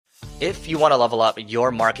If you want to level up your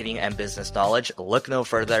marketing and business knowledge, look no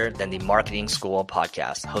further than the Marketing School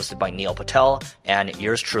podcast, hosted by Neil Patel and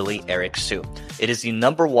yours truly, Eric Su. It is the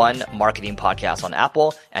 #1 marketing podcast on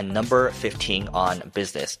Apple and number 15 on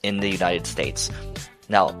business in the United States.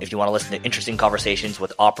 Now, if you want to listen to interesting conversations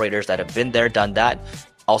with operators that have been there, done that,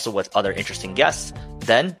 also with other interesting guests,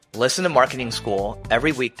 then listen to Marketing School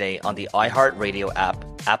every weekday on the iHeartRadio app,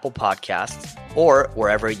 Apple Podcasts, or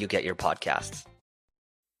wherever you get your podcasts.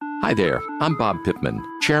 Hi there, I'm Bob Pittman,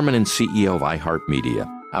 Chairman and CEO of iHeartMedia.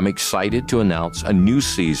 I'm excited to announce a new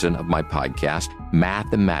season of my podcast,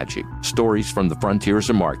 Math and Magic, Stories from the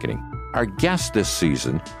Frontiers of Marketing. Our guests this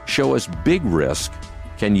season show us big risk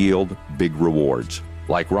can yield big rewards,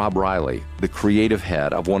 like Rob Riley, the creative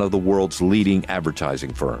head of one of the world's leading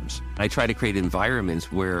advertising firms. I try to create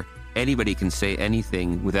environments where anybody can say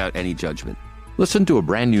anything without any judgment. Listen to a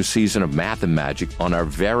brand new season of Math and Magic on our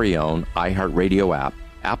very own iHeartRadio app,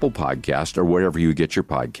 Apple Podcast, or wherever you get your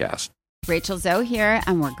podcast. Rachel Zoe here,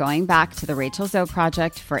 and we're going back to the Rachel Zoe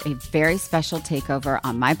Project for a very special takeover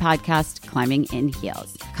on my podcast, Climbing in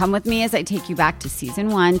Heels. Come with me as I take you back to season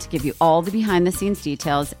 1 to give you all the behind-the-scenes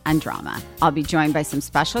details and drama. I'll be joined by some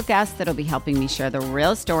special guests that'll be helping me share the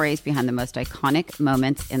real stories behind the most iconic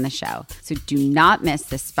moments in the show. So do not miss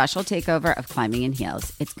this special takeover of Climbing in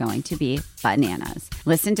Heels. It's going to be bananas.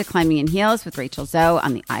 Listen to Climbing in Heels with Rachel Zoe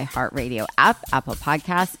on the iHeartRadio app, Apple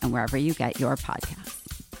Podcasts, and wherever you get your podcasts.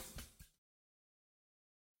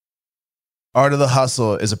 Art of the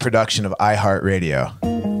Hustle is a production of iHeartRadio.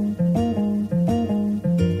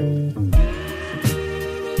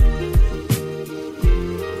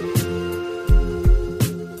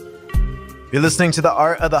 You're listening to The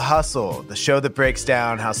Art of the Hustle, the show that breaks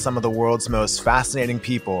down how some of the world's most fascinating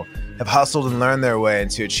people have hustled and learned their way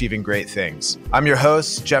into achieving great things. I'm your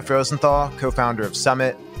host, Jeff Rosenthal, co-founder of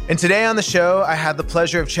Summit. And today on the show, I had the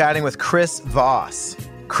pleasure of chatting with Chris Voss.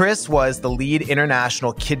 Chris was the lead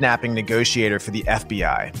international kidnapping negotiator for the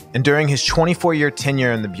FBI, and during his 24-year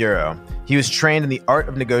tenure in the Bureau, he was trained in the art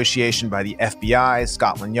of negotiation by the FBI,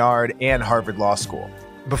 Scotland Yard, and Harvard Law School.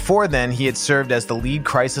 Before then, he had served as the lead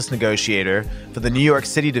crisis negotiator for the New York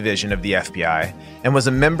City division of the FBI and was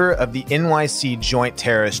a member of the NYC Joint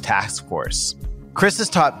Terrorist Task Force. Chris has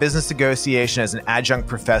taught business negotiation as an adjunct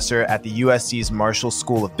professor at the USC's Marshall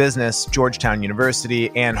School of Business, Georgetown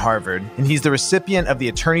University, and Harvard, and he's the recipient of the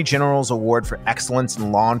Attorney General's Award for Excellence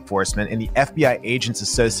in Law Enforcement and the FBI Agents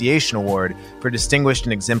Association Award for Distinguished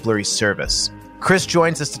and Exemplary Service. Chris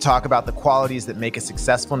joins us to talk about the qualities that make a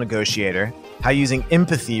successful negotiator, how using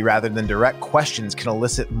empathy rather than direct questions can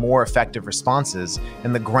elicit more effective responses,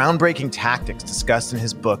 and the groundbreaking tactics discussed in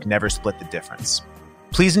his book, Never Split the Difference.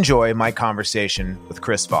 Please enjoy my conversation with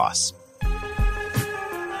Chris Voss.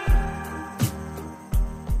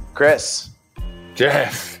 Chris.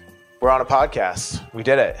 Jeff. We're on a podcast. We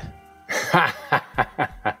did it.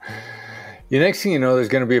 The next thing you know, there's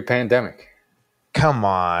going to be a pandemic. Come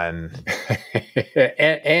on.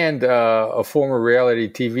 and a former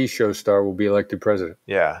reality TV show star will be elected president.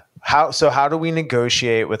 Yeah. How do we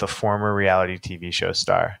negotiate with a former reality TV show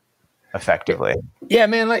star effectively? Yeah,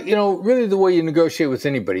 man, really the way you negotiate with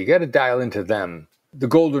anybody, you got to dial into them. The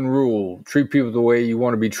golden rule, treat people the way you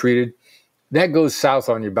want to be treated. That goes south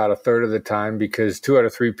on you about a third of the time because 2 out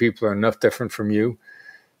of 3 people are enough different from you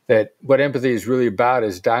that what empathy is really about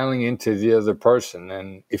is dialing into the other person.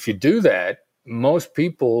 And if you do that, most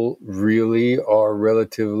people really are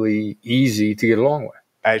relatively easy to get along with.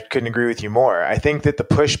 I couldn't agree with you more. I think that the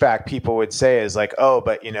pushback people would say is like, oh,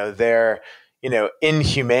 but they're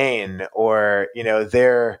inhumane, or,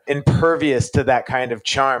 they're impervious to that kind of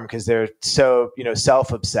charm because they're so,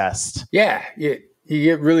 self-obsessed. Yeah. You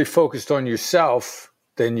get really focused on yourself,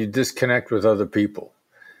 then you disconnect with other people.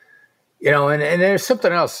 And there's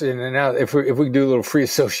something else. And now if we do a little free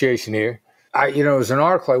association here, it was an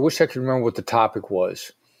article. I wish I could remember what the topic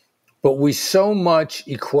was, but we so much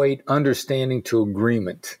equate understanding to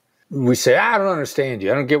agreement. We say, I don't understand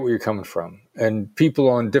you. I don't get where you're coming from. And people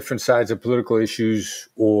on different sides of political issues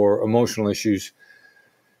or emotional issues,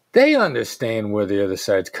 they understand where the other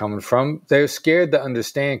side's coming from. They're scared to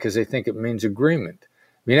understand because they think it means agreement. I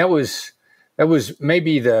mean, that was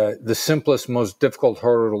maybe the simplest, most difficult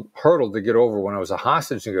hurdle to get over when I was a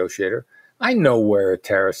hostage negotiator. I know where a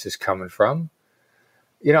terrorist is coming from.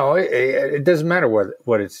 It doesn't matter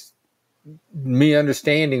what it's. Me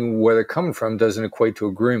understanding where they're coming from doesn't equate to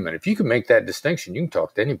agreement. If you can make that distinction, you can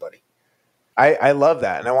talk to anybody. I love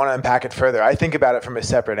that. And I want to unpack it further. I think about it from a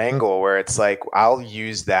separate angle where it's like, I'll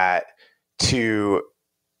use that to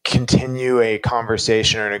continue a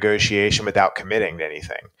conversation or negotiation without committing to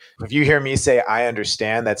anything. If you hear me say, I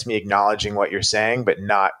understand, that's me acknowledging what you're saying, but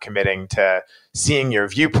not committing to seeing your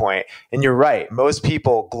viewpoint. And you're right. Most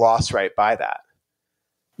people gloss right by that.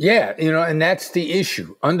 Yeah, and that's the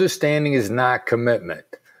issue. Understanding is not commitment.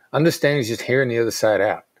 Understanding is just hearing the other side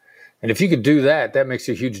out. And if you could do that, that makes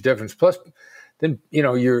a huge difference. Plus, then,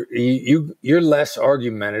 you're less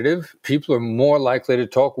argumentative. People are more likely to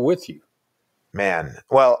talk with you. Man,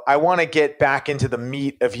 well, I want to get back into the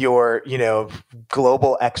meat of your,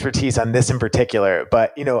 global expertise on this in particular.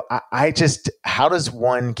 But, how does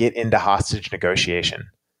one get into hostage negotiation?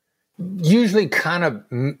 Usually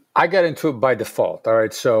I got into it by default. All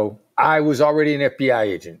right. So I was already an FBI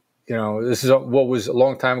agent. This is what was a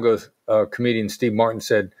long time ago. Comedian Steve Martin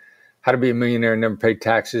said, how to be a millionaire and never pay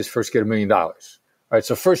taxes. First, get $1 million. All right.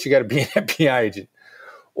 So first you got to be an FBI agent,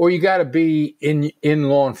 or you got to be in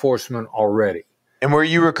law enforcement already. And were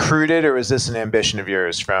you recruited, or was this an ambition of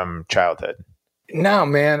yours from childhood? No,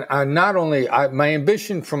 man. My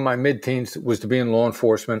ambition from my mid-teens was to be in law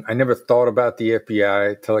enforcement. I never thought about the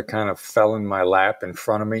FBI until it kind of fell in my lap in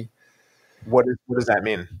front of me. What does that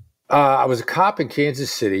mean? I was a cop in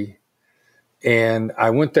Kansas City, and I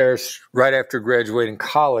went there right after graduating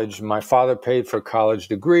college. My father paid for a college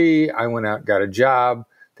degree. I went out and got a job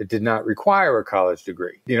that did not require a college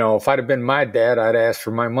degree. If I'd have been my dad, I'd ask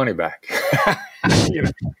for my money back.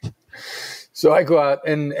 So I go out,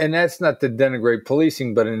 and that's not to denigrate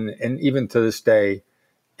policing, but and even to this day,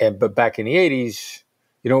 but back in the 80s,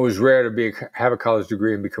 it was rare to have a college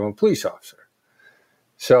degree and become a police officer.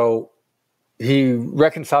 So he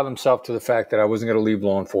reconciled himself to the fact that I wasn't going to leave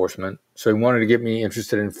law enforcement. So he wanted to get me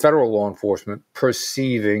interested in federal law enforcement,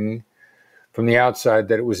 perceiving from the outside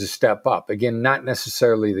that it was a step up. Again, not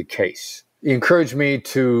necessarily the case. He encouraged me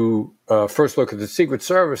to first look at the Secret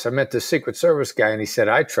Service. I met the Secret Service guy, and he said,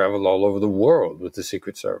 I traveled all over the world with the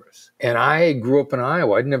Secret Service. And I grew up in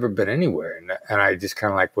Iowa. I'd never been anywhere. And I just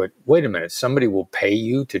kind of wait a minute, somebody will pay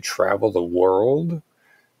you to travel the world?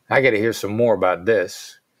 I got to hear some more about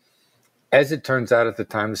this. As it turns out, at the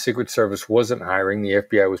time, the Secret Service wasn't hiring. The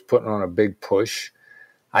FBI was putting on a big push.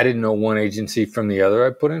 I didn't know one agency from the other. I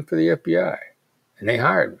put in for the FBI, and they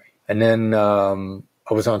hired me. And then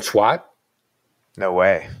I was on SWAT. No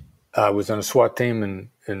way. I was on a SWAT team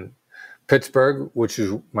in Pittsburgh, which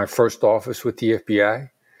is my first office with the FBI.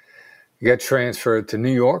 I got transferred to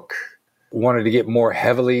New York, wanted to get more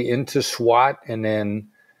heavily into SWAT, and then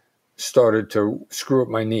started to screw up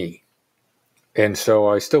my knee. And so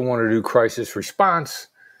I still wanted to do crisis response,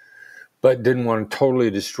 but didn't want to totally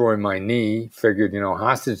destroy my knee. Figured,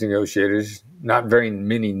 hostage negotiators, not very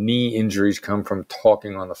many knee injuries come from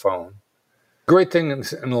talking on the phone. Great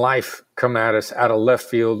things in life come at us out of left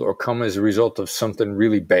field or come as a result of something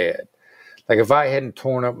really bad. Like if I hadn't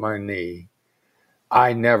torn up my knee,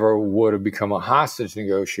 I never would have become a hostage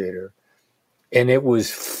negotiator. And it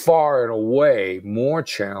was far and away more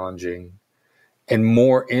challenging and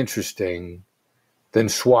more interesting than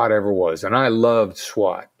SWAT ever was. And I loved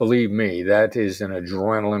SWAT. Believe me, that is an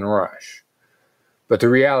adrenaline rush. But the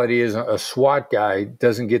reality is a SWAT guy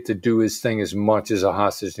doesn't get to do his thing as much as a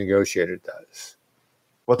hostage negotiator does.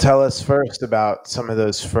 Well, tell us first about some of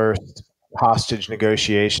those first hostage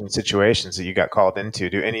negotiation situations that you got called into.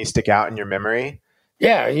 Do any stick out in your memory?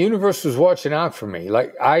 Yeah, the universe was watching out for me.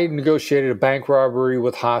 Like I negotiated a bank robbery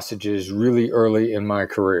with hostages really early in my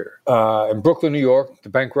career. In Brooklyn, New York, the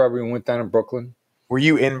bank robbery went down in Brooklyn. Were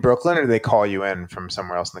you in Brooklyn, or did they call you in from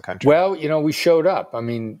somewhere else in the country? Well, we showed up. I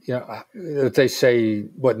mean, they say,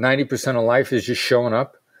 90% of life is just showing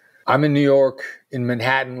up. I'm in New York, in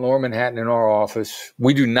Manhattan, Lower Manhattan, in our office.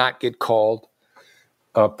 We do not get called.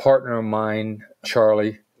 A partner of mine,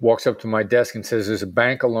 Charlie, walks up to my desk and says, there's a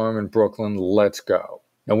bank alarm in Brooklyn. Let's go.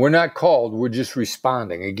 Now, we're not called. We're just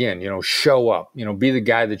responding. Again, show up. Be the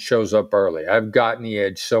guy that shows up early. I've gotten the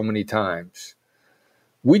edge so many times.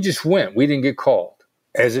 We just went. We didn't get called.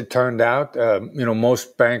 As it turned out,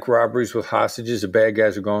 most bank robberies with hostages, the bad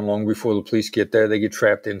guys are gone long before the police get there. They get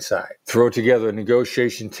trapped inside. Throw together a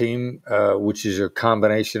negotiation team, which is a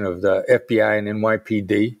combination of the FBI and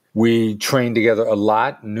NYPD. We trained together a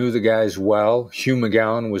lot, knew the guys well. Hugh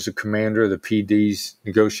McGowan was the commander of the PD's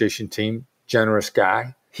negotiation team, generous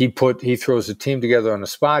guy. He throws a team together on the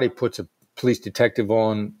spot. He puts a police detective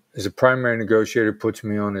on as a primary negotiator, puts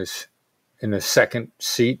me on in the second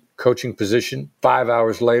seat, coaching position. 5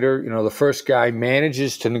 hours later, the first guy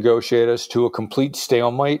manages to negotiate us to a complete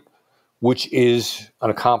stalemate, which is an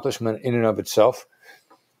accomplishment in and of itself.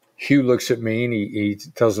 Hugh looks at me and he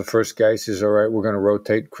tells the first guy, he says, all right, we're going to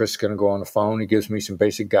rotate. Chris is going to go on the phone. He gives me some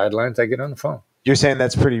basic guidelines. I get on the phone. You're saying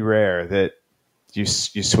that's pretty rare, that You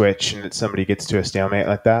switch and somebody gets to a stalemate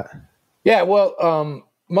like that? Yeah, well,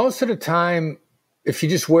 most of the time, if you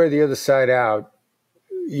just wear the other side out,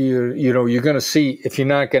 you're going to see, if you're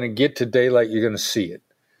not going to get to daylight, you're going to see it.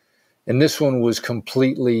 And this one was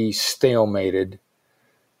completely stalemated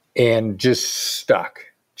and just stuck,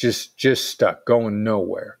 just stuck, going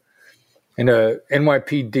nowhere. And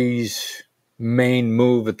NYPD's main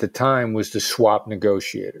move at the time was to swap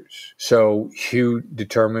negotiators. So Hugh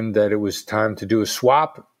determined that it was time to do a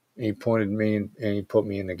swap. He pointed me and he put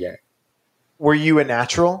me in the gang. Were you a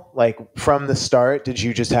natural? Like from the start, did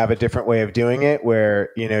you just have a different way of doing it where,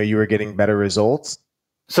 you were getting better results?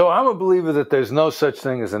 So I'm a believer that there's no such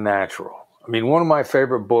thing as a natural. I mean, one of my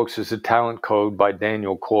favorite books is The Talent Code by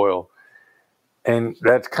Daniel Coyle. And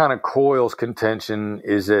that's kind of Coyle's contention,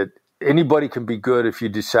 is that anybody can be good if you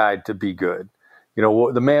decide to be good.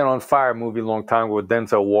 The Man on Fire movie a long time ago with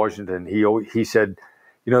Denzel Washington, he said,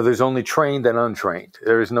 there's only trained and untrained.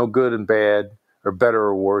 There is no good and bad or better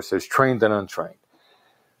or worse. There's trained and untrained.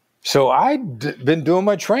 So I'd been doing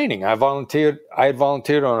my training. I had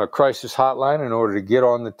volunteered on a crisis hotline in order to get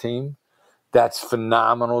on the team. That's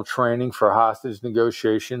phenomenal training for hostage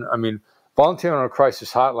negotiation. I mean, volunteering on a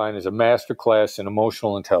crisis hotline is a master class in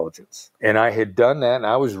emotional intelligence. And I had done that and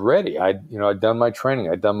I was ready. I'd done my training.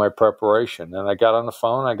 I'd done my preparation. And I got on the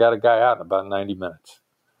phone. I got a guy out in about 90 minutes.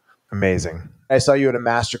 Amazing. I saw you at a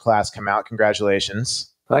master class come out. Congratulations.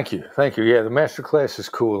 Thank you. Yeah, the master class is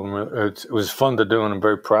cool. It was fun to do, and I'm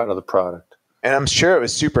very proud of the product. And I'm sure it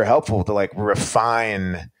was super helpful to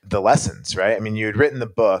refine the lessons, right? I mean, you had written the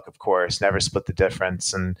book, of course, Never Split the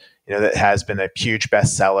Difference. And, that has been a huge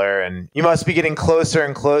bestseller. And you must be getting closer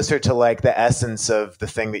and closer to the essence of the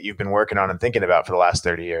thing that you've been working on and thinking about for the last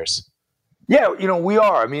 30 years. Yeah, we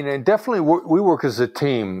are. I mean, and definitely we work as a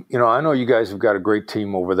team. I know you guys have got a great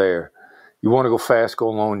team over there. You want to go fast, go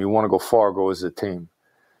alone. You want to go far, go as a team.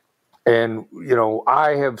 And,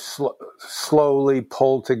 I have slowly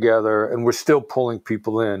pulled together, and we're still pulling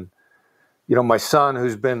people in. My son,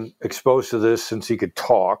 who's been exposed to this since he could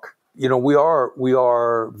talk, we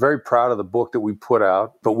are very proud of the book that we put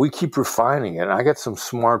out, but we keep refining it. And I got some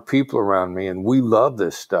smart people around me, and we love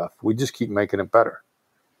this stuff. We just keep making it better.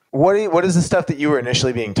 What is the stuff that you were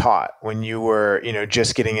initially being taught when you were,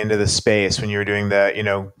 just getting into the space, when you were doing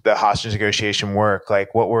the hostage negotiation work?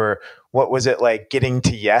 What was it like getting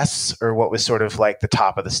to yes, or what was sort of the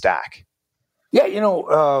top of the stack? Yeah,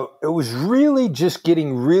 it was really just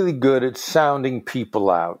getting really good at sounding people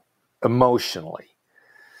out emotionally.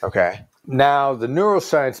 Okay. Now, the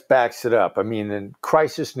neuroscience backs it up. I mean, in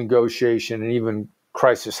crisis negotiation and even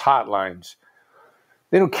crisis hotlines,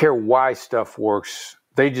 they don't care why stuff works.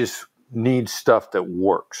 They just need stuff that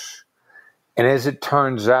works. And as it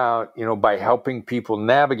turns out, by helping people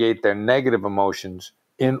navigate their negative emotions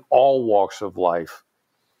in all walks of life,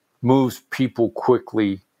 moves people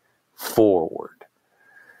quickly forward.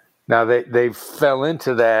 Now, they fell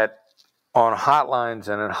into that on hotlines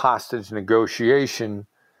and in hostage negotiation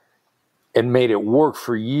and made it work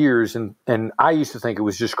for years. And I used to think it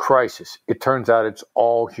was just crisis. It turns out it's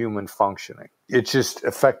all human functioning. It's just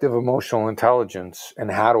effective emotional intelligence and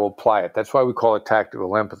how to apply it. That's why we call it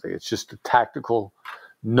tactical empathy. It's just a tactical,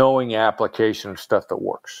 knowing application of stuff that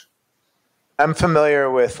works. I'm familiar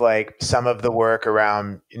with some of the work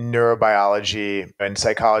around neurobiology and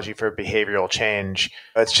psychology for behavioral change.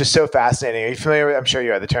 It's just so fascinating. Are you familiar with, I'm sure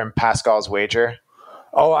you are, the term Pascal's wager?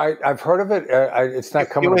 Oh, I've heard of it. It's not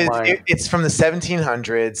coming to mind. It's from the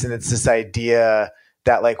 1700s, and it's this idea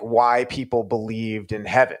that why people believed in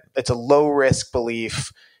heaven. It's a low risk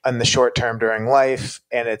belief in the short term during life,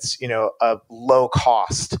 and it's a low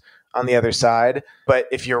cost on the other side. But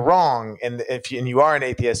if you're wrong, and you are an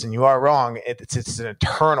atheist and you are wrong, it's an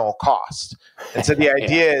eternal cost. And so the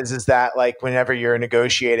idea is that whenever you're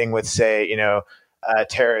negotiating with, say, a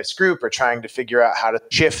terrorist group, or trying to figure out how to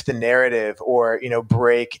shift the narrative or,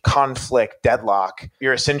 break conflict deadlock,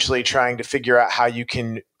 you're essentially trying to figure out how you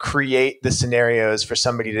can create the scenarios for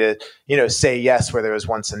somebody to, say yes where there was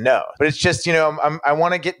once a no. But it's just, I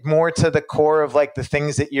want to get more to the core of the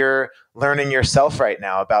things that you're learning yourself right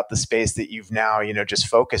now about the space that you've now, just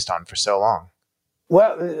focused on for so long.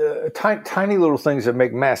 Well, tiny little things that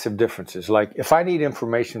make massive differences. Like if I need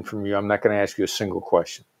information from you, I'm not going to ask you a single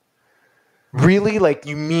question. Really?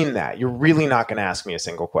 You mean that? You're really not going to ask me a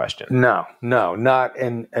single question? No, not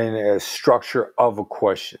in a structure of a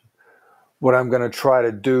question. What I'm going to try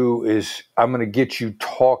to do is I'm going to get you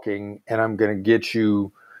talking, and I'm going to get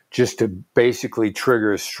you just to basically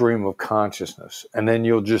trigger a stream of consciousness. And then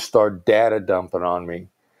you'll just start data dumping on me,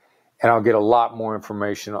 and I'll get a lot more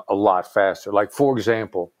information a lot faster. Like, for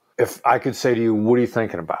example, if I could say to you, what are you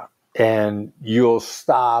thinking about? and you'll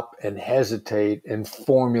stop and hesitate and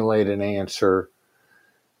formulate an answer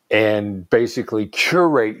and basically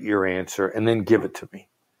curate your answer and then give it to me.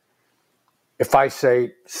 If I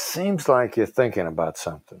say, seems like you're thinking about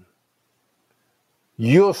something,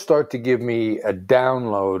 you'll start to give me a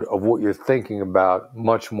download of what you're thinking about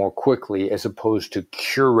much more quickly as opposed to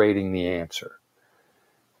curating the answer.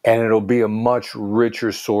 And it'll be a much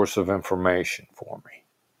richer source of information for me.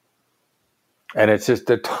 And it's just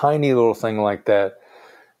a tiny little thing like that.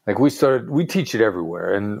 Like we teach it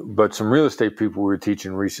everywhere. But some real estate people we were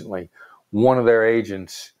teaching recently, one of their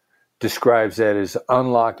agents describes that as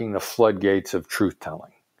unlocking the floodgates of truth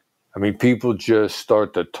telling. I mean, people just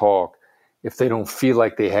start to talk if they don't feel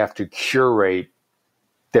like they have to curate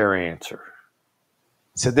their answer.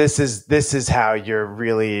 So this is how you're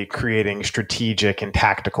really creating strategic and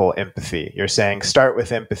tactical empathy. You're saying start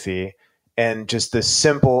with empathy, and just the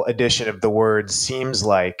simple addition of the words seems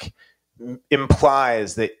like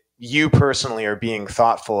implies that you personally are being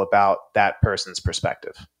thoughtful about that person's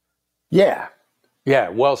perspective. Yeah,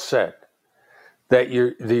 well said. That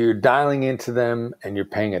you're dialing into them and you're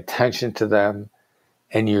paying attention to them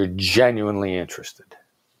and you're genuinely interested.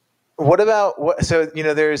 What about so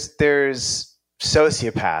there's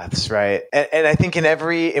sociopaths, right? And I think in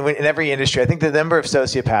every industry, I think the number of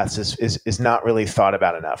sociopaths is not really thought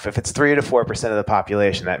about enough. If it's 3 to 4% of the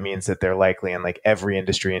population, that means that they're likely in like every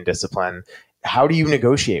industry and discipline. How do you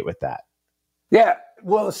negotiate with that? Yeah,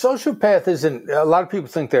 well, a sociopath isn't. A lot of people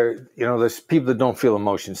think there's people that don't feel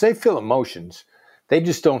emotions. They feel emotions, they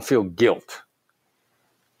just don't feel guilt.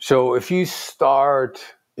 So if you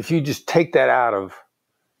just take that out of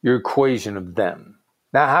your equation of them.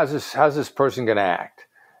 Now, how's this person going to act?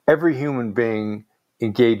 Every human being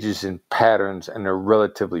engages in patterns, and they're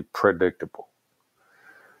relatively predictable.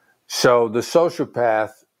 So the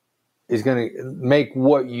sociopath is going to make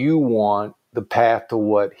what you want the path to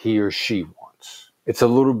what he or she wants. It's a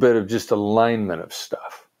little bit of just alignment of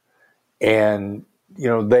stuff. And,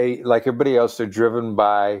 they, like everybody else, they're driven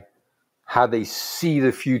by how they see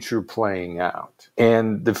the future playing out.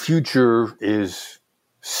 And the future is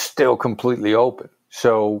still completely open.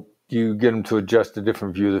 So you get them to adjust a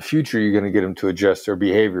different view of the future, you're going to get them to adjust their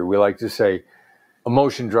behavior. We like to say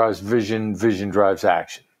emotion drives vision, vision drives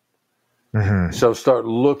action. Mm-hmm. So start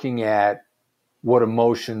looking at what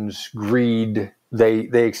emotions, greed, they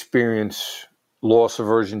experience loss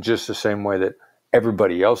aversion just the same way that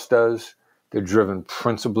everybody else does. They're driven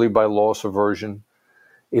principally by loss aversion.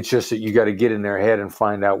 It's just that you got to get in their head and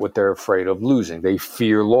find out what they're afraid of losing. They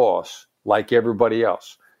fear loss like everybody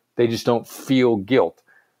else. They just don't feel guilt,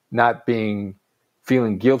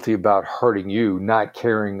 feeling guilty about hurting you, not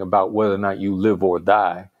caring about whether or not you live or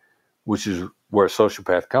die, which is where a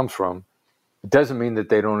sociopath comes from. It doesn't mean that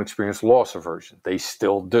they don't experience loss aversion. They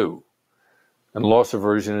still do. And loss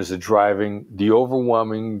aversion is the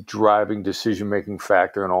overwhelming driving decision-making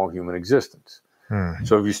factor in all human existence.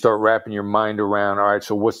 So if you start wrapping your mind around, all right,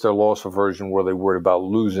 so what's their loss aversion? Were they worried about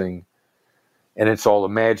losing? And it's all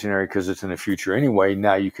imaginary because it's in the future anyway.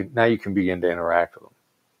 Now you can begin to interact with them.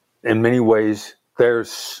 In many ways, their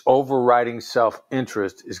overriding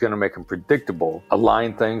self-interest is going to make them predictable.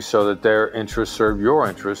 Align things so that their interests serve your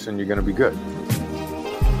interests, and you're going to be good.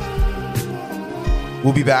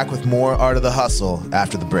 We'll be back with more Art of the Hustle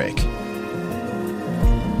after the break.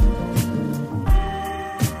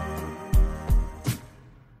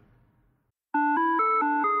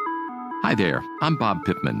 Hi there, I'm Bob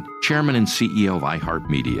Pittman, Chairman and CEO of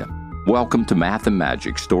iHeartMedia. Welcome to Math and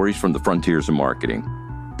Magic, Stories from the Frontiers of Marketing.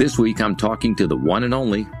 This week, I'm talking to the one and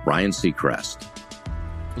only Ryan Seacrest.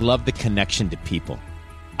 Love the connection to people.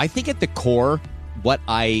 I think at the core, what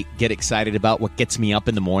I get excited about, what gets me up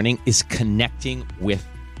in the morning, is connecting with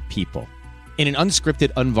people in an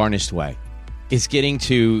unscripted, unvarnished way. Is getting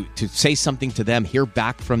to say something to them, hear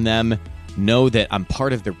back from them, know that I'm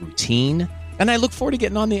part of the routine. And I look forward to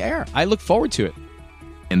getting on the air. I look forward to it.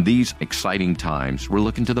 In these exciting times, we're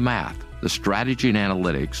looking to the math, the strategy and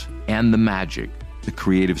analytics, and the magic, the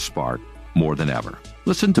creative spark, more than ever.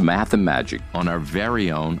 Listen to Math and Magic on our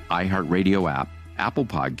very own iHeartRadio app, Apple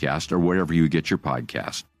Podcast, or wherever you get your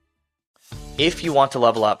podcast. If you want to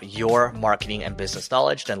level up your marketing and business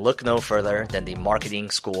knowledge, then look no further than the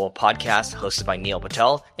Marketing School podcast hosted by Neil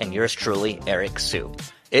Patel and yours truly, Eric Siu.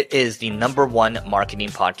 It is the #1 marketing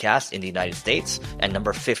podcast in the United States and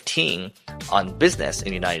number 15 on business in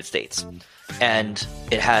the United States. And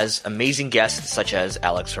it has amazing guests such as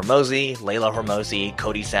Alex Hormozi, Layla Hormozi,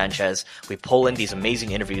 Cody Sanchez. We pull in these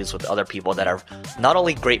amazing interviews with other people that are not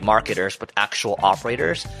only great marketers, but actual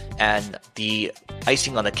operators. And the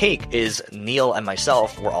icing on the cake is Neil and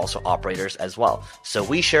myself were also operators as well. So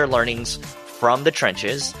we share learnings from the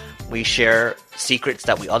trenches. We share secrets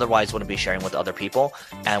that we otherwise wouldn't be sharing with other people.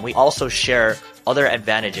 And we also share other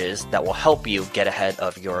advantages that will help you get ahead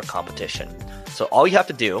of your competition. So all you have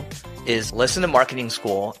to do is listen to Marketing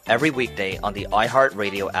School every weekday on the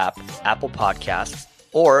iHeartRadio app, Apple Podcasts,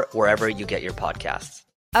 or wherever you get your podcasts.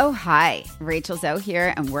 Oh, hi. Rachel Zoe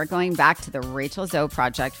here, and we're going back to the Rachel Zoe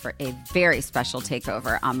Project for a very special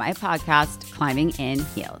takeover on my podcast, Climbing in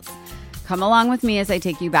Heels. Come along with me as I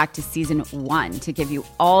take you back to season 1 to give you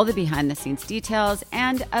all the behind-the-scenes details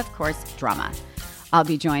and, of course, drama. I'll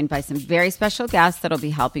be joined by some very special guests that'll be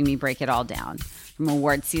helping me break it all down. From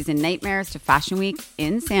award season nightmares to Fashion Week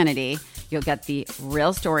insanity, you'll get the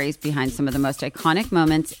real stories behind some of the most iconic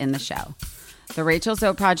moments in the show. The Rachel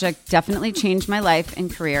Zoe Project definitely changed my life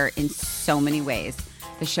and career in so many ways.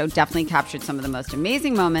 The show definitely captured some of the most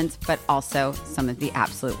amazing moments, but also some of the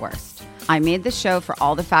absolute worst. I made this show for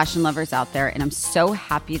all the fashion lovers out there, and I'm so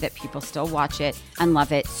happy that people still watch it and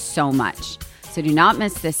love it so much. So do not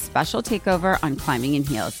miss this special takeover on Climbing in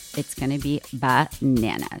Heels. It's going to be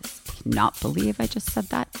bananas. Cannot believe I just said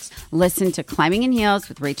that. Listen to Climbing in Heels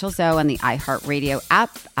with Rachel Zoe on the iHeartRadio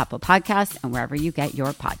app, Apple Podcasts, and wherever you get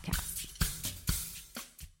your podcasts.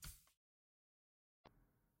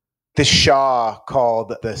 The Shah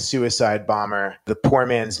called the suicide bomber the poor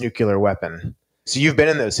man's nuclear weapon. So you've been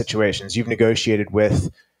in those situations. You've negotiated with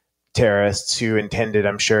terrorists who intended,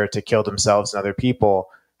 I'm sure, to kill themselves and other people.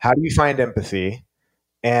 How do you find empathy?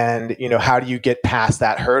 And, how do you get past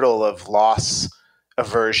that hurdle of loss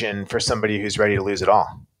aversion for somebody who's ready to lose it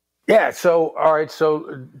all? Yeah. So, all right.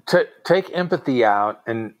 So take empathy out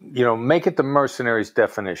and, make it the mercenary's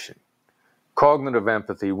definition. Cognitive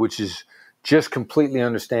empathy, which is just completely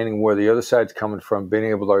understanding where the other side's coming from, being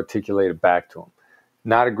able to articulate it back to them.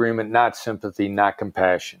 Not agreement, not sympathy, not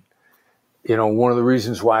compassion. One of the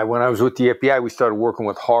reasons why when I was with the FBI, we started working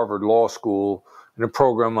with Harvard Law School in a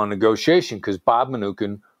program on negotiation, because Bob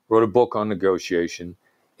Mnookin wrote a book on negotiation.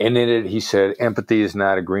 And in it, he said, empathy is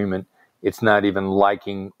not agreement. It's not even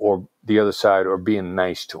liking or the other side or being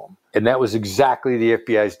nice to them. And that was exactly the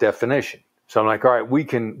FBI's definition. So I'm like, all right, we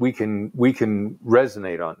can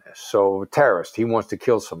resonate on this. So a terrorist, he wants to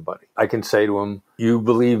kill somebody. I can say to him, you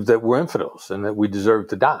believe that we're infidels and that we deserve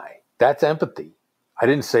to die. That's empathy. I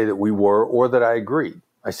didn't say that we were or that I agreed.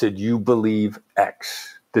 I said, you believe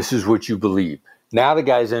X. This is what you believe. Now the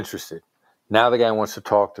guy's interested. Now the guy wants to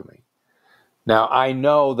talk to me. Now I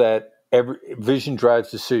know that every vision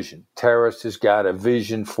drives decision. Terrorist has got a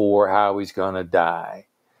vision for how he's going to die.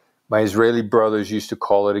 My Israeli brothers used to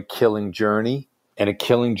call it a killing journey, and a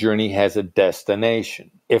killing journey has a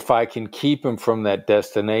destination. If I can keep him from that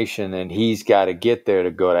destination and he's got to get there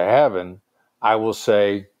to go to heaven, I will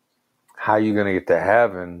say, how are you going to get to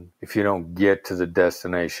heaven if you don't get to the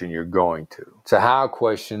destination you're going to? It's a how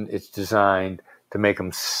question. It's designed to make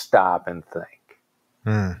them stop and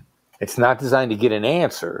think. It's not designed to get an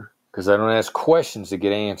answer, because I don't ask questions to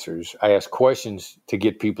get answers. I ask questions to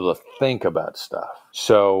get people to think about stuff.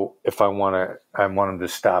 So if I want them to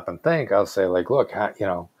stop and think, I'll say, like, look,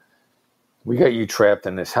 we got you trapped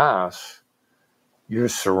in this house. You're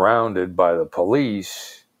surrounded by the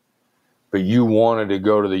police, but you wanted to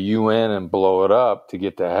go to the UN and blow it up to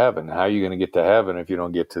get to heaven. How are you going to get to heaven if you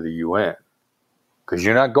don't get to the UN? Because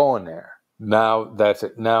you're not going there. Now that's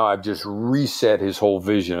it. Now I've just reset his whole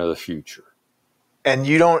vision of the future. And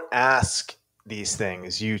you don't ask these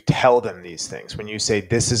things, you tell them these things. When you say,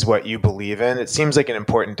 this is what you believe in, it seems like an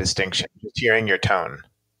important distinction, just hearing your tone.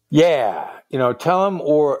 Yeah. Tell them,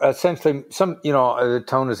 or essentially the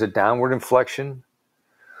tone is a downward inflection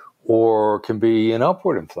or can be an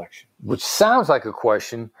upward inflection, which sounds like a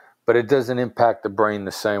question, but it doesn't impact the brain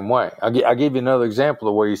the same way. I'll give you another example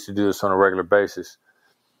of the way I used to do this on a regular basis.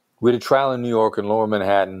 We had a trial in New York in Lower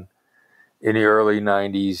Manhattan in the early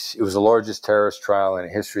 90s. It was the largest terrorist trial in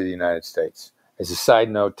the history of the United States. As a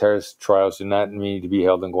side note, terrorist trials do not need to be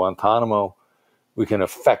held in Guantanamo. We can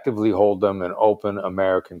effectively hold them in open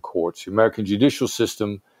American courts. The American judicial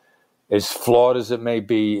system, as flawed as it may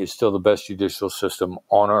be, is still the best judicial system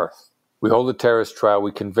on earth. We hold a terrorist trial.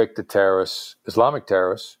 We convict the terrorists, Islamic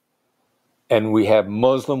terrorists, and we have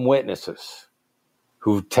Muslim witnesses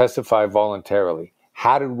who testify voluntarily.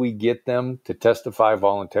 How did we get them to testify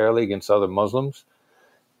voluntarily against other Muslims?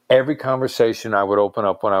 Every conversation I would open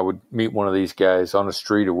up when I would meet one of these guys on the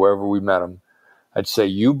street or wherever we met them, I'd say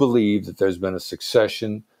you believe that there's been a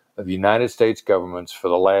succession of United States governments for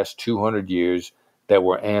the last 200 years that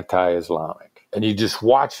were anti-Islamic. And you just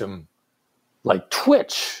watch them like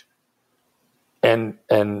twitch and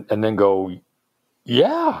then go,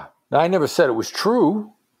 yeah. Now, I never said it was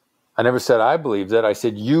true. I never said I believe that. I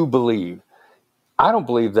said you believe. I don't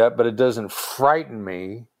believe that, but it doesn't frighten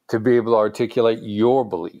me to be able to articulate your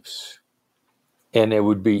beliefs. And it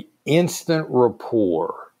would be instant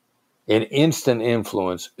rapport and instant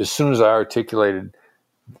influence as soon as I articulated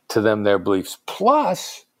to them their beliefs.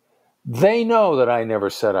 Plus, they know that I never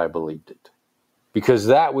said I believed it, because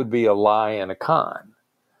that would be a lie and a con.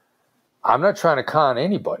 I'm not trying to con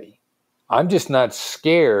anybody. I'm just not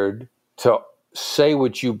scared to say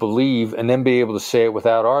what you believe and then be able to say it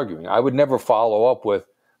without arguing. I would never follow up with,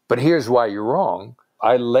 but here's why you're wrong.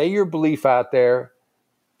 I lay your belief out there,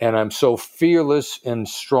 and I'm so fearless and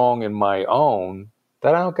strong in my own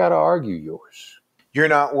that I don't got to argue yours. You're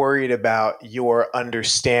not worried about your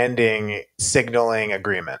understanding signaling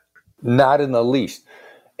agreement? Not in the least.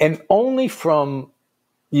 And only from,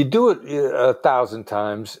 you do it 1,000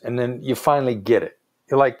 times and then you finally get it.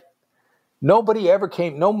 You're like, nobody ever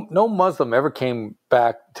came, no Muslim ever came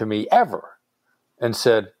back to me ever and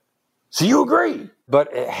said, so you agree?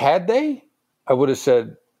 But had they, I would have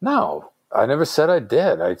said, no, I never said I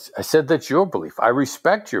did. I said that's your belief. I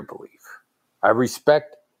respect your belief. I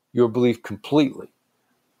respect your belief completely.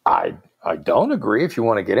 I don't agree if you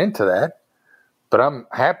want to get into that, but I'm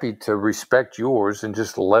happy to respect yours and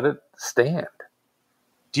just let it stand.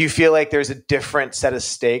 Do you feel like there's a different set of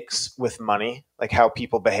stakes with money, like how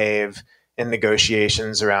people behave in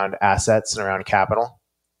negotiations around assets and around capital?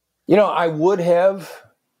 You know, I would have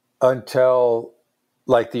until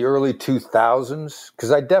like the early 2000s,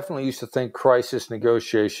 because I definitely used to think crisis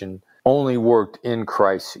negotiation only worked in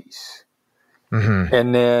crises. Mm-hmm.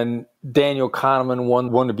 And then Daniel Kahneman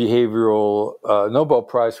won the behavioral Nobel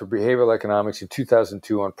Prize for behavioral economics in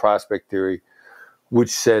 2002 on prospect theory, which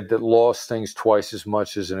said that loss stings twice as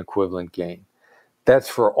much as an equivalent gain. That's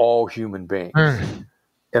for all human beings. Mm.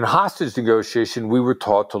 In hostage negotiation, we were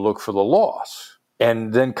taught to look for the loss.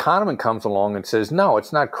 And then Kahneman comes along and says, no,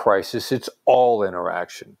 it's not crisis, it's all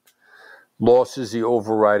interaction. Loss is the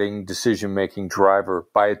overriding decision-making driver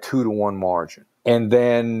by a 2-to-1 margin. And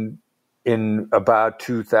then in about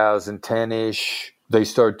 2010-ish, they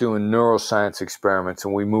start doing neuroscience experiments,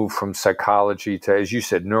 and we move from psychology to, as you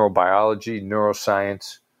said, neurobiology,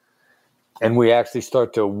 neuroscience. And we actually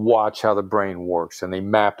start to watch how the brain works, and they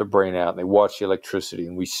map the brain out, and they watch the electricity,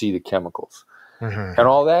 and we see the chemicals. Mm-hmm. And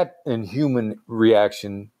all that in human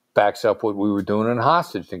reaction backs up what we were doing in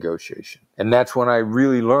hostage negotiation. And that's when I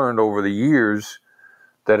really learned over the years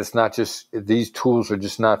that it's not just, these tools are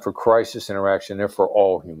just not for crisis interaction, they're for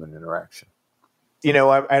all human interaction. You know,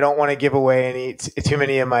 I don't want to give away too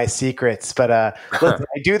many of my secrets, but listen,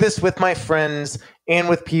 I do this with my friends and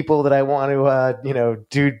with people that I want to,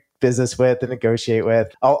 do business with and negotiate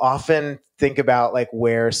with. I'll often think about like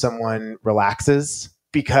where someone relaxes,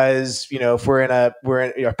 because, if we're in our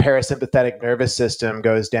parasympathetic nervous system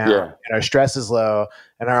goes down and our stress is low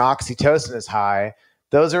and our oxytocin is high,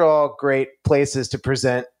 those are all great places to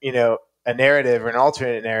present, a narrative or an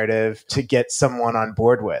alternate narrative to get someone on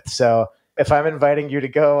board with. So if I'm inviting you to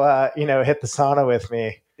go, hit the sauna with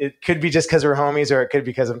me, it could be just because we're homies, or it could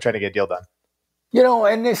be because I'm trying to get a deal done.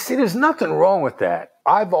 And there's nothing wrong with that.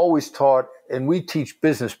 I've always taught, and we teach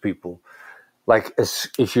business people, like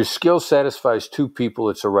if your skill satisfies two people,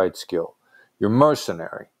 it's a right skill. Your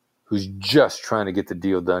mercenary, who's just trying to get the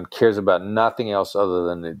deal done, cares about nothing else other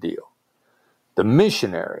than the deal. The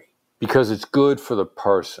missionary, because it's good for the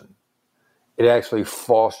person, it actually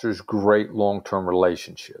fosters great long-term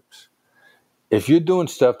relationships. If you're doing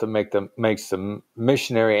stuff that makes the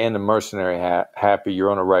missionary and the mercenary happy,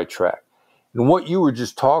 you're on the right track. And what you were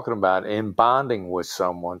just talking about in bonding with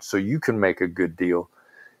someone so you can make a good deal,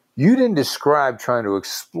 you didn't describe trying to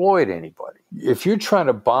exploit anybody. If you're trying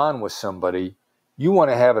to bond with somebody, you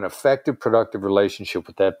want to have an effective, productive relationship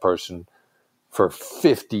with that person for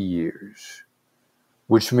 50 years,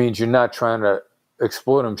 which means you're not trying to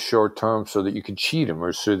exploit them short term so that you could cheat them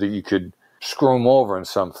or so that you could screw them over in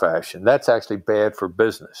some fashion. That's actually bad for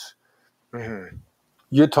business. Mm-hmm.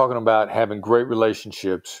 You're talking about having great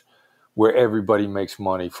relationships where everybody makes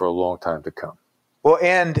money for a long time to come. Well,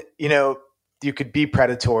 and, you could be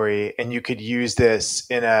predatory and you could use this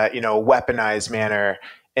in a, weaponized manner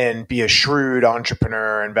and be a shrewd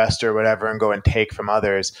entrepreneur, investor, whatever, and go and take from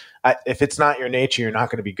others. If it's not your nature, you're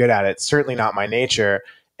not going to be good at it. It's certainly not my nature.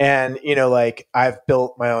 And, I've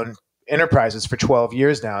built my own enterprises for 12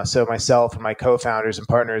 years now. So myself and my co-founders and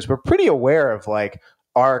partners, we're pretty aware of like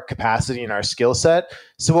our capacity and our skill set.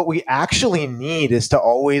 So what we actually need is to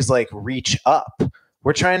always like reach up.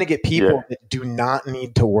 We're trying to get people that do not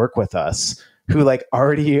need to work with us, who like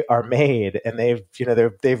already are made, and they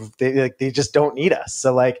just don't need us.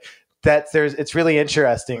 So like it's really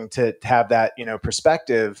interesting to have that,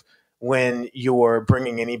 perspective when you're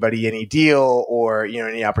bringing anybody any deal or,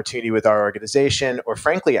 any opportunity with our organization, or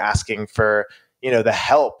frankly asking for, the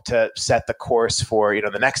help to set the course for,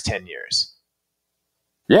 the next 10 years.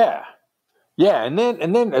 Yeah. Yeah. And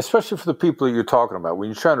then especially for the people that you're talking about, when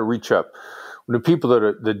you're trying to reach up, when the people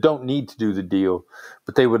that don't need to do the deal,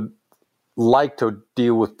 but they would like to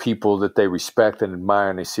deal with people that they respect and admire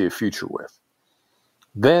and they see a future with,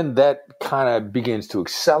 then that kind of begins to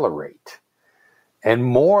accelerate. And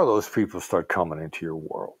more of those people start coming into your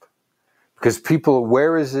world. Because people,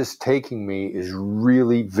 where is this taking me, is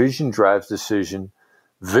really vision drives decision,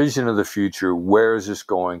 vision of the future. Where is this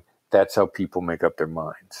going? That's how people make up their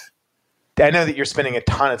minds. I know that you're spending a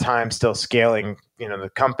ton of time still scaling,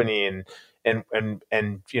 the company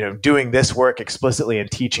and doing this work explicitly and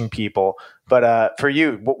teaching people. But for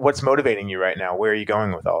you, what's motivating you right now? Where are you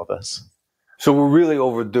going with all of this? So we're really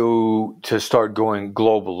overdue to start going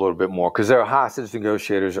global a little bit more, because there are hostage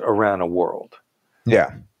negotiators around the world.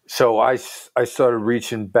 Yeah. So I started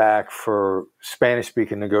reaching back for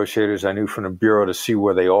Spanish-speaking negotiators I knew from the Bureau to see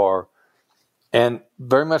where they are. And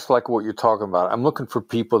very much like what you're talking about, I'm looking for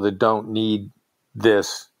people that don't need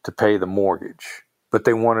this to pay the mortgage. But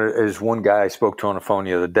they wanted, as one guy I spoke to on the phone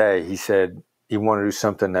the other day, he said he wanted to do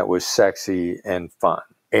something that was sexy and fun.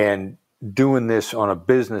 And doing this on a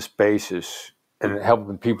business basis and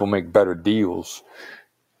helping people make better deals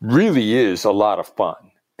really is a lot of fun.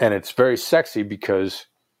 And it's very sexy because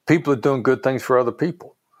people are doing good things for other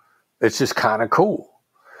people. It's just kind of cool.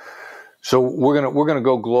 So we're gonna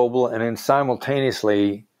go global, and then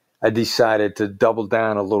simultaneously I decided to double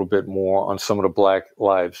down a little bit more on some of the Black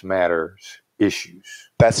Lives Matter issues.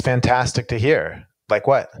 That's fantastic to hear. Like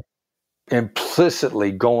what?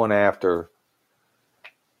 Implicitly going after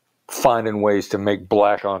finding ways to make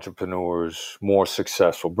Black entrepreneurs more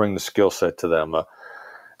successful, bring the skill set to them.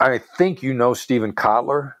 I think Steven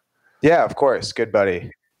Kotler. Yeah, of course. Good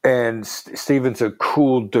buddy. And Steven's a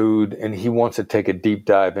cool dude, and he wants to take a deep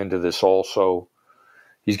dive into this also.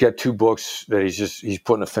 He's got 2 books that he's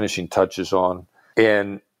putting the finishing touches on.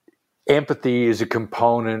 And empathy is a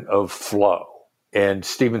component of flow. And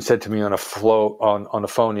Steven said to me on the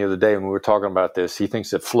phone the other day when we were talking about this, he thinks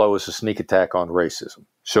that flow is a sneak attack on racism.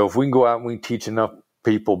 So if we can go out and we teach enough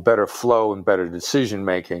people better flow and better decision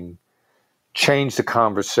making, change the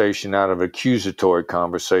conversation out of accusatory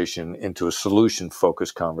conversation into a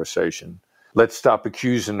solution-focused conversation. Let's stop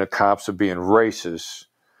accusing the cops of being racist.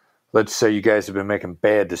 Let's say you guys have been making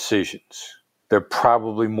bad decisions. They're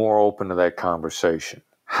probably more open to that conversation.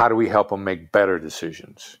 How do we help them make better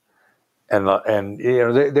decisions? And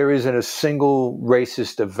there isn't a single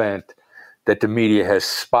racist event that the media has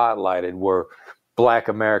spotlighted where Black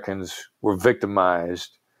Americans were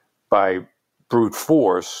victimized by brute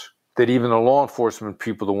force, that even the law enforcement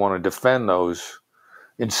people that want to defend those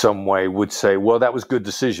in some way would say, well, that was good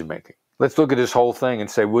decision making. Let's look at this whole thing and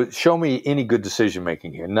say, well, show me any good decision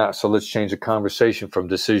making here. So let's change the conversation from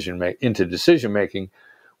into decision making.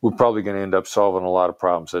 We're probably going to end up solving a lot of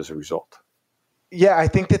problems as a result. Yeah, I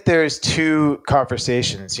think that there's 2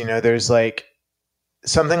 conversations. There's like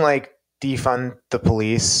something like defund the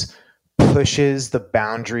police pushes the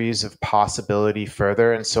boundaries of possibility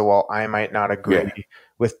further. And so while I might not agree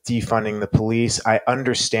with defunding the police, I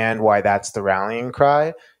understand why that's the rallying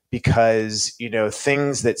cry, because,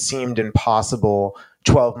 things that seemed impossible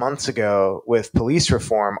 12 months ago with police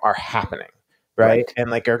reform are happening. Right.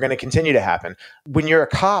 And are going to continue to happen. When you're a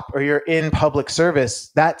cop or you're in public service,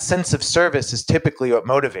 that sense of service is typically what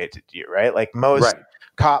motivated you, right? Like most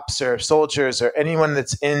cops or soldiers or anyone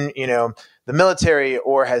that's in, the military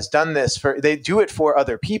or has done this they do it for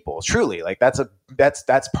other people, truly. Like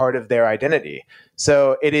that's part of their identity.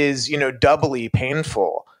 So it is, doubly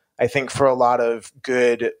painful, I think, for a lot of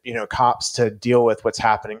good, cops to deal with what's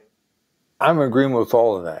happening. I'm in agreement with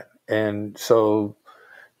all of that. And so,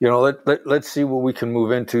 let's see what we can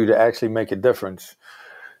move into to actually make a difference.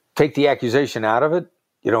 Take the accusation out of it.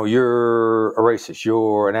 You're a racist,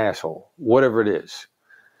 you're an asshole, whatever it is,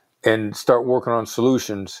 and start working on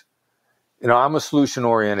solutions. I'm a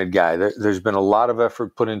solution-oriented guy. There's been a lot of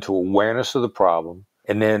effort put into awareness of the problem,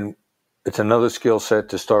 and then it's another skill set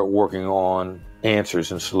to start working on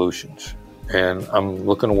answers and solutions. And I'm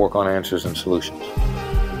looking to work on answers and solutions.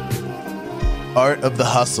 Art of the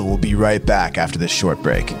Hustle will be right back after this short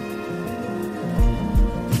break.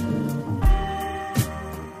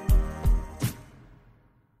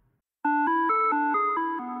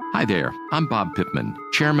 Hi there, I'm Bob Pittman,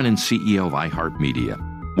 Chairman and CEO of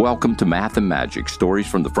iHeartMedia. Welcome to Math and Magic, Stories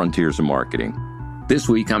from the Frontiers of Marketing. This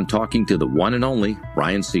week, I'm talking to the one and only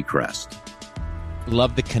Ryan Seacrest.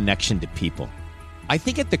 Love the connection to people. I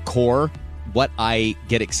think at the core, what I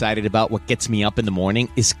get excited about, what gets me up in the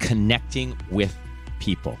morning, is connecting with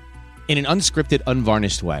people in an unscripted,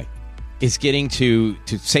 unvarnished way. Is getting to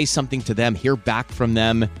say something to them, hear back from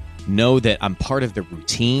them, know that I'm part of the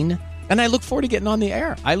routine. And I look forward to getting on the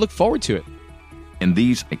air. I look forward to it. In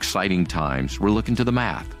these exciting times, we're looking to the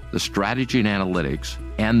math, the strategy and analytics,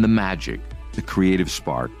 and the magic, the creative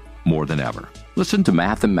spark, more than ever. Listen to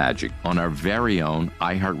Math and Magic on our very own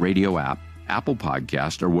iHeartRadio app, Apple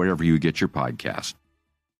Podcast, or wherever you get your podcast.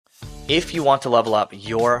 If you want to level up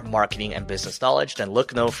your marketing and business knowledge, then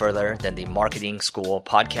look no further than the Marketing School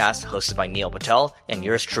podcast hosted by Neil Patel and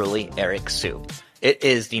yours truly, Eric Siu. It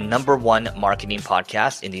is the #1 marketing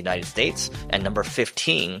podcast in the United States and number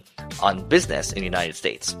 15 on business in the United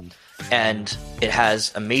States. And it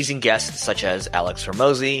has amazing guests such as Alex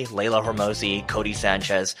Hormozi, Layla Hormozi, Cody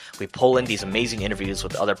Sanchez. We pull in these amazing interviews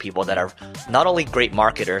with other people that are not only great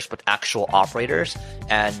marketers, but actual operators.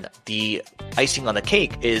 And the icing on the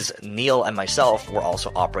cake is Neil and myself were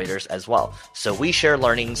also operators as well. So we share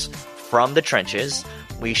learnings from the trenches.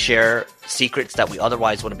 We share secrets that we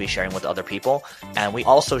otherwise wouldn't be sharing with other people. And we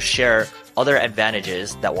also share other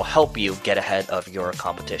advantages that will help you get ahead of your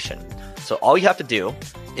competition. So all you have to do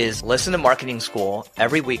is listen to Marketing School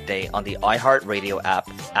every weekday on the iHeartRadio app,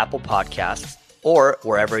 Apple Podcasts, or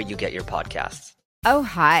wherever you get your podcasts. Oh,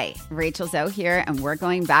 hi. Rachel Zoe here, and we're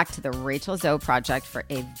going back to the Rachel Zoe Project for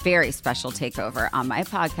a very special takeover on my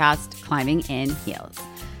podcast, Climbing in Heels.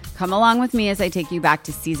 Come along with me as I take you back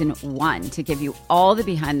to season 1 to give you all the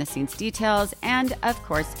behind-the-scenes details and, of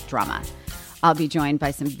course, drama. I'll be joined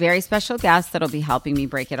by some very special guests that'll be helping me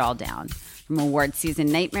break it all down. From award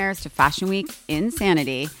season nightmares to Fashion Week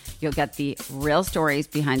insanity, you'll get the real stories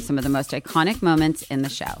behind some of the most iconic moments in the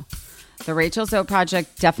show. The Rachel Zoe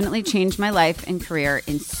Project definitely changed my life and career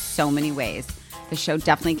in so many ways. The show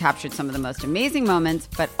definitely captured some of the most amazing moments,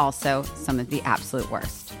 but also some of the absolute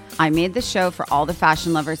worst. I made this show for all the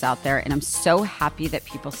fashion lovers out there, and I'm so happy that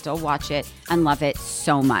people still watch it and love it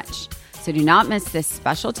so much. So do not miss this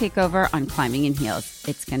special takeover on Climbing in Heels.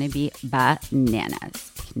 It's going to be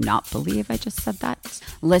bananas. Cannot believe I just said that.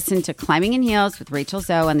 Listen to Climbing in Heels with Rachel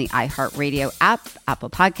Zoe on the iHeartRadio app, Apple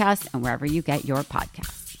Podcasts, and wherever you get your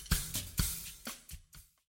podcasts.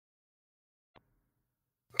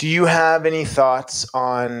 Do you have any thoughts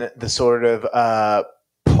on the sort of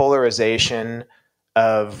polarization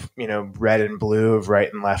of, red and blue, of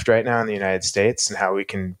right and left right now in the United States, and how we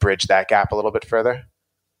can bridge that gap a little bit further?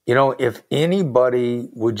 If anybody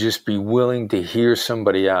would just be willing to hear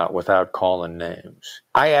somebody out without calling names,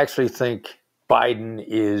 I actually think Biden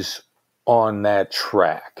is on that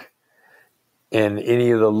track. And any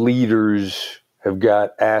of the leaders have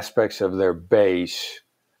got aspects of their base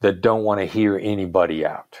that don't want to hear anybody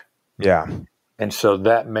out. Yeah. And so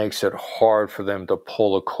that makes it hard for them to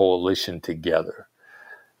pull a coalition together.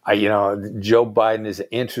 Joe Biden is an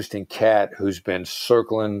interesting cat who's been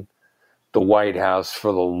circling the White House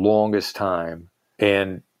for the longest time.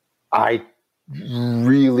 And I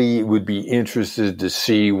really would be interested to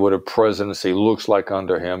see what a presidency looks like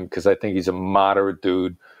under him, because I think he's a moderate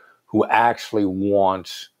dude who actually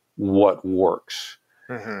wants what works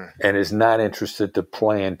and is not interested to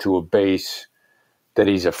play into a base that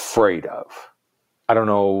he's afraid of. I don't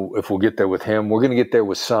know if we'll get there with him. We're going to get there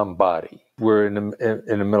with somebody. We're in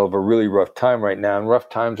the middle of a really rough time right now, and rough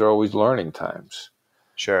times are always learning times.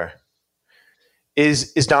 Sure.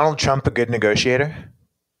 Is Donald Trump a good negotiator?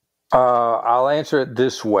 I'll answer it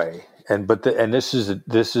this way, and this is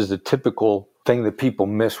the typical thing that people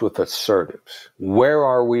miss with assertives. Where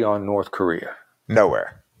are we on North Korea?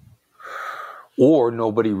 Nowhere. Or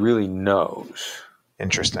nobody really knows.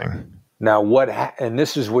 Interesting. Now, and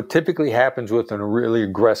this is what typically happens with a really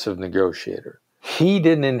aggressive negotiator. He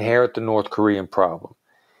didn't inherit the North Korean problem.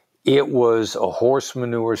 It was a horse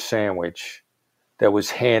manure sandwich that was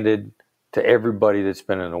handed to everybody that's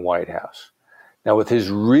been in the White House. Now, with his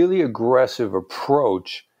really aggressive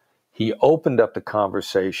approach, he opened up the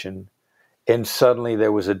conversation, and suddenly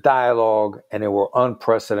there was a dialogue, and there were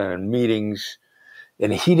unprecedented meetings,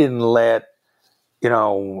 and he didn't let,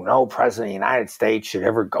 no president of the United States should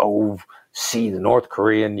ever go see the North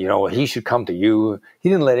Korean, he should come to you. He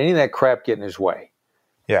didn't let any of that crap get in his way.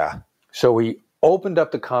 Yeah. So he opened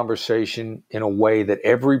up the conversation in a way that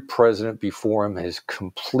every president before him has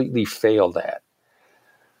completely failed at.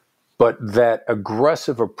 But that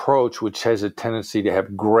aggressive approach, which has a tendency to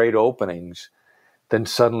have great openings, then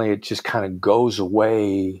suddenly it just kind of goes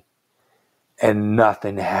away and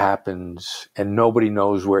nothing happens and nobody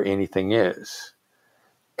knows where anything is.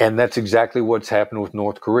 And that's exactly what's happened with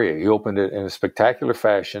North Korea. He opened it in a spectacular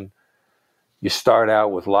fashion. You start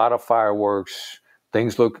out with a lot of fireworks.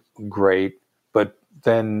 Things look great. But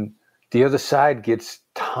then the other side gets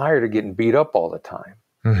tired of getting beat up all the time.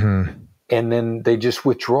 Mm-hmm. And then they just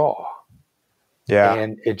withdraw. Yeah.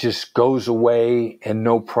 And it just goes away and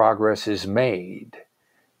no progress is made.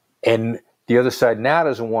 And the other side now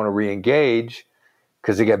doesn't want to re-engage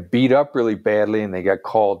because they got beat up really badly and they got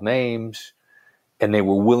called names and they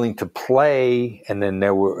were willing to play. And then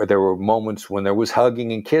there were moments when there was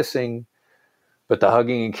hugging and kissing, but the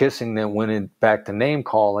hugging and kissing then went back to name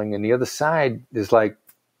calling. And the other side is like,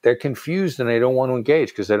 they're confused and they don't want to engage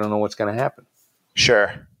because they don't know what's going to happen.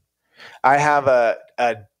 Sure. I have a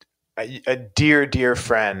dear, dear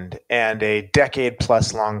friend and a decade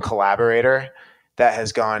plus long collaborator that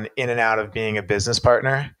has gone in and out of being a business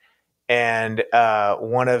partner. And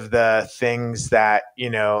one of the things that,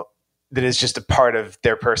 that is just a part of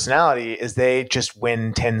their personality is they just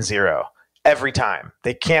win 10-0 every time.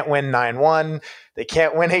 They can't win 9-1. They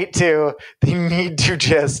can't win 8-2. They need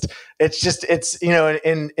to it's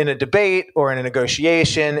in a debate or in a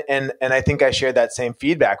negotiation. And I think I shared that same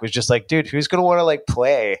feedback, was just like, dude, who's going to want to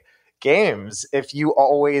play games if you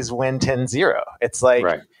always win 10-0? It's like,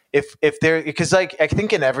 right. If there, because I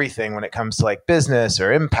think in everything, when it comes to business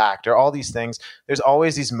or impact or all these things, there's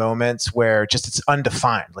always these moments where just it's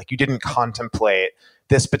undefined. You didn't contemplate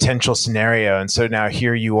this potential scenario. And so now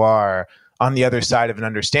here you are on the other side of an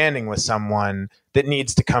understanding with someone that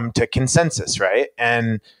needs to come to consensus. Right.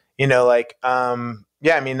 And, I'm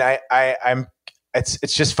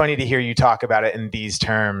it's just funny to hear you talk about it in these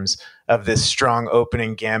terms of this strong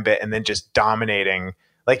opening gambit and then just dominating.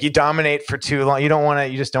 You dominate for too long. You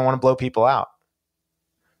just don't want to blow people out.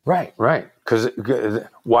 Right. Because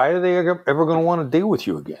why are they ever going to want to deal with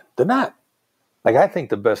you again? They're not. I think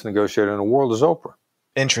the best negotiator in the world is Oprah.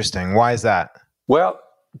 Interesting. Why is that? Well,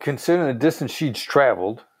 considering the distance she's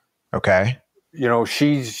traveled. Okay.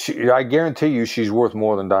 I guarantee you she's worth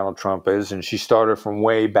more than Donald Trump is, and she started from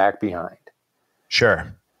way back behind.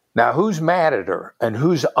 Sure. Now, who's mad at her and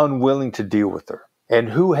who's unwilling to deal with her? And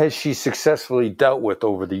who has she successfully dealt with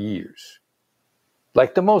over the years?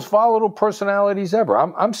 The most volatile personalities ever.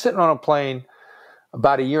 I'm sitting on a plane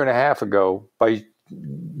about a year and a half ago by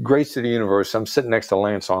grace of the universe. I'm sitting next to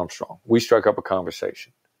Lance Armstrong. We struck up a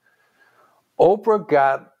conversation. Oprah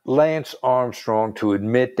got Lance Armstrong to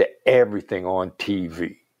admit to everything on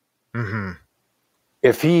TV. Mm-hmm.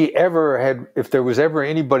 If there was ever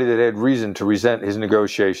anybody that had reason to resent his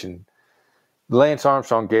negotiation, Lance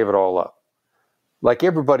Armstrong gave it all up. Like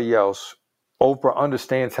everybody else, Oprah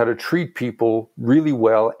understands how to treat people really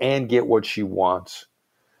well and get what she wants.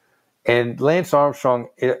 And Lance Armstrong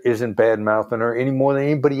isn't bad-mouthing her any more than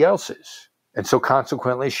anybody else is. And so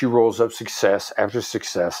consequently, she rolls up success after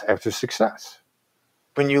success after success.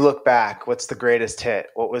 When you look back, what's the greatest hit?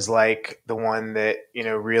 What was the one that,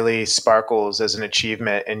 really sparkles as an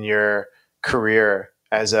achievement in your career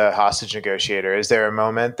as a hostage negotiator? Is there a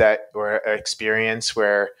moment or an experience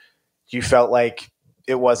where you felt like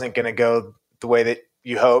it wasn't going to go the way that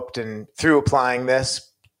you hoped, and through applying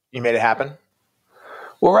this, you made it happen?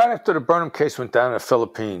 Well, right after the Burnham case went down in the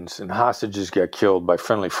Philippines and hostages got killed by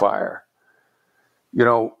friendly fire,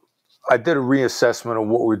 I did a reassessment of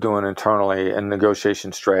what we're doing internally and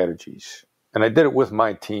negotiation strategies. And I did it with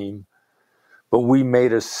my team, but we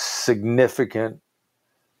made a significant,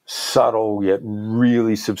 subtle, yet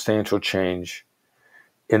really substantial change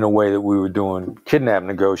in the way that we were doing kidnap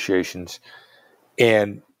negotiations.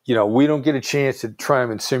 And, we don't get a chance to try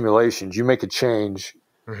them in simulations. You make a change,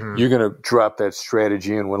 mm-hmm. You're going to drop that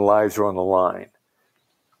strategy in when lives are on the line.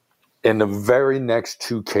 In the very next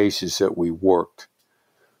two cases that we worked,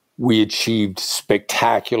 we achieved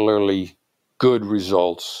spectacularly good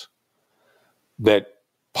results that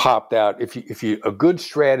popped out. A good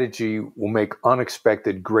strategy will make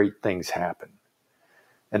unexpected great things happen.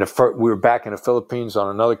 And we were back in the Philippines on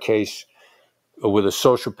another case with a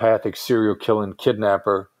sociopathic serial killing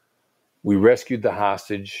kidnapper. We rescued the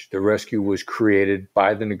hostage. The rescue was created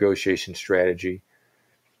by the negotiation strategy.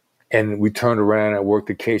 And we turned around and worked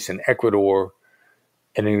the case in Ecuador.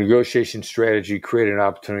 And the negotiation strategy created an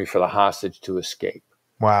opportunity for the hostage to escape.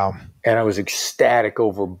 Wow. And I was ecstatic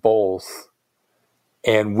over both.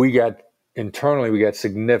 And internally, we got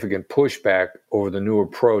significant pushback over the new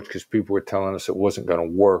approach because people were telling us it wasn't going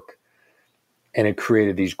to work. And it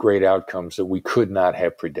created these great outcomes that we could not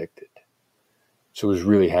have predicted. So I was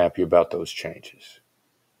really happy about those changes.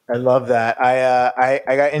 I love that. I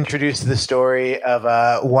got introduced to the story of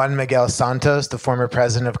Juan Miguel Santos, the former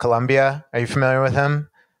president of Colombia. Are you familiar with him?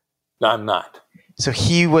 No, I'm not. So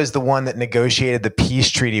he was the one that negotiated the peace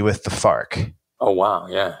treaty with the FARC. Oh, wow.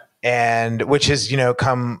 Yeah. And which has,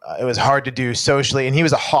 it was hard to do socially. And he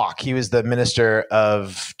was a hawk. He was the minister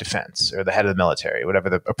of defense or the head of the military, whatever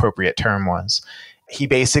the appropriate term was. He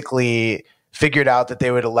basically figured out that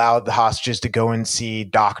they would allow the hostages to go and see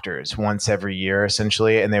doctors once every year,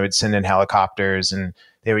 essentially. And they would send in helicopters and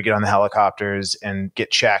they would get on the helicopters and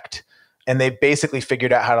get checked. And they basically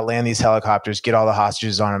figured out how to land these helicopters, get all the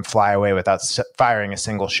hostages on and fly away without firing a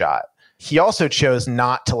single shot. He also chose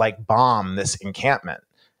not to bomb this encampment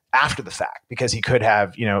after the fact because he could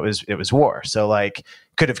have, it was war. So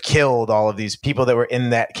could have killed all of these people that were in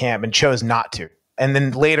that camp and chose not to. And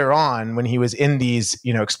then later on, when he was in these,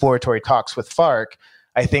 exploratory talks with FARC,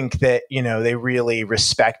 I think that, they really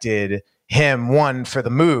respected him, one, for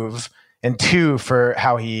the move, and two, for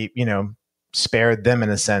how he, spared them in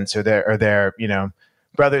a sense, or their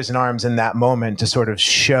brothers in arms in that moment to sort of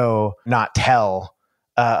show, not tell,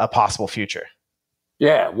 a possible future.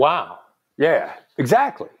 Yeah. Wow. Yeah,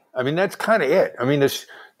 exactly. I mean, that's kind of it. I mean,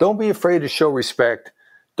 don't be afraid to show respect.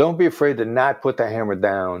 Don't be afraid to not put the hammer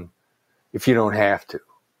down if you don't have to,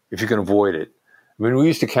 if you can avoid it. I mean, we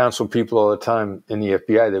used to counsel people all the time in the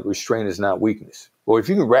FBI that restraint is not weakness. Well, if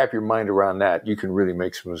you can wrap your mind around that, you can really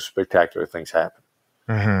make some spectacular things happen.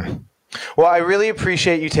 Mm-hmm. Well, I really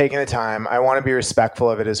appreciate you taking the time. I want to be respectful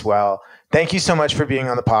of it as well. Thank you so much for being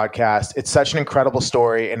on the podcast. It's such an incredible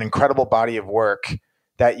story, an incredible body of work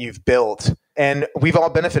that you've built, and we've all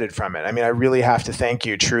benefited from it. I mean, I really have to thank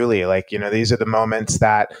you, truly. These are the moments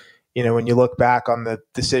that, when you look back on the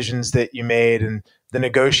decisions that you made and the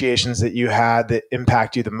negotiations that you had that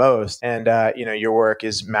impact you the most. And, your work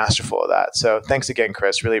is masterful of that. So thanks again,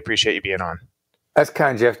 Chris. Really appreciate you being on. That's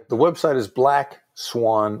kind, Jeff. The website is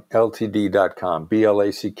BlackSwanLTD.com,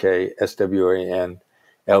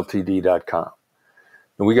 BlackSwanLTD.com.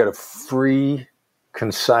 And we got a free,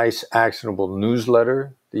 concise, actionable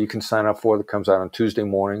newsletter that you can sign up for that comes out on Tuesday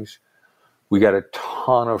mornings. We got a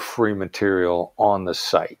ton of free material on the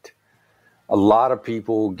site. A lot of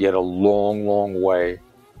people get a long, long way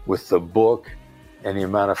with the book and the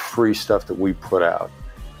amount of free stuff that we put out.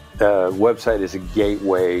 The website is a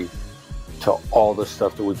gateway to all the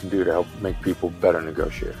stuff that we can do to help make people better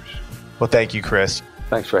negotiators. Well, thank you, Chris.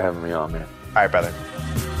 Thanks for having me on, man. All right, brother.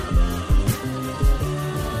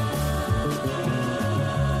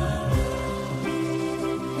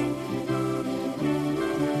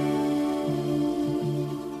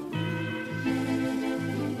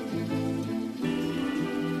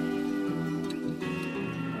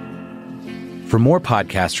 For more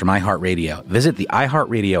podcasts from iHeartRadio, visit the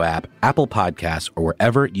iHeartRadio app, Apple Podcasts, or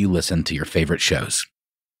wherever you listen to your favorite shows.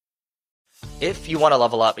 If you want to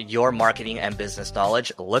level up your marketing and business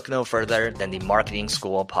knowledge, look no further than the Marketing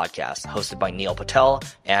School podcast, hosted by Neil Patel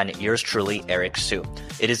and yours truly, Eric Su.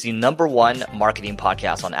 It is the #1 marketing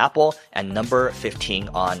podcast on Apple and number 15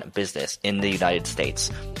 on business in the United States.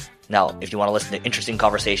 Now, if you want to listen to interesting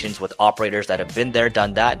conversations with operators that have been there,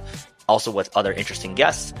 done that, also with other interesting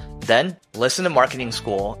guests, then listen to Marketing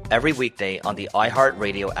School every weekday on the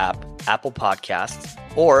iHeartRadio app, Apple Podcasts,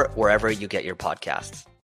 or wherever you get your podcasts.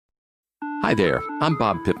 Hi there, I'm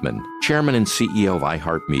Bob Pittman, Chairman and CEO of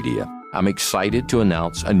iHeartMedia. I'm excited to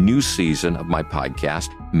announce a new season of my podcast,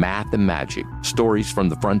 Math and Magic, Stories from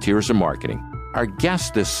the Frontiers of Marketing. Our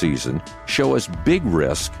guests this season show us big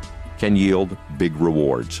risk can yield big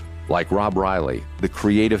rewards. Like Rob Riley, the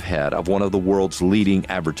creative head of one of the world's leading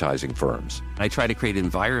advertising firms. I try to create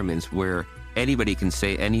environments where anybody can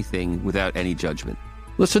say anything without any judgment.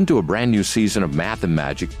 Listen to a brand new season of Math and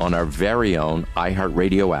Magic on our very own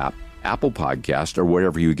iHeartRadio app, Apple Podcast, or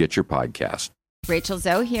wherever you get your podcast. Rachel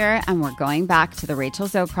Zoe here, and we're going back to the Rachel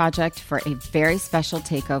Zoe Project for a very special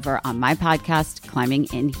takeover on my podcast, Climbing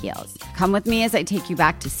in Heels. Come with me as I take you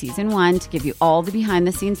back to season 1 to give you all the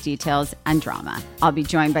behind-the-scenes details and drama. I'll be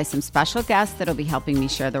joined by some special guests that'll be helping me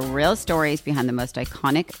share the real stories behind the most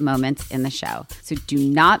iconic moments in the show. So do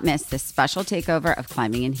not miss this special takeover of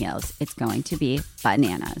Climbing in Heels. It's going to be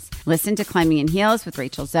bananas. Listen to Climbing in Heels with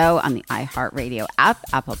Rachel Zoe on the iHeartRadio app,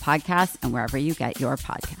 Apple Podcasts, and wherever you get your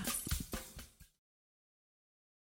podcasts.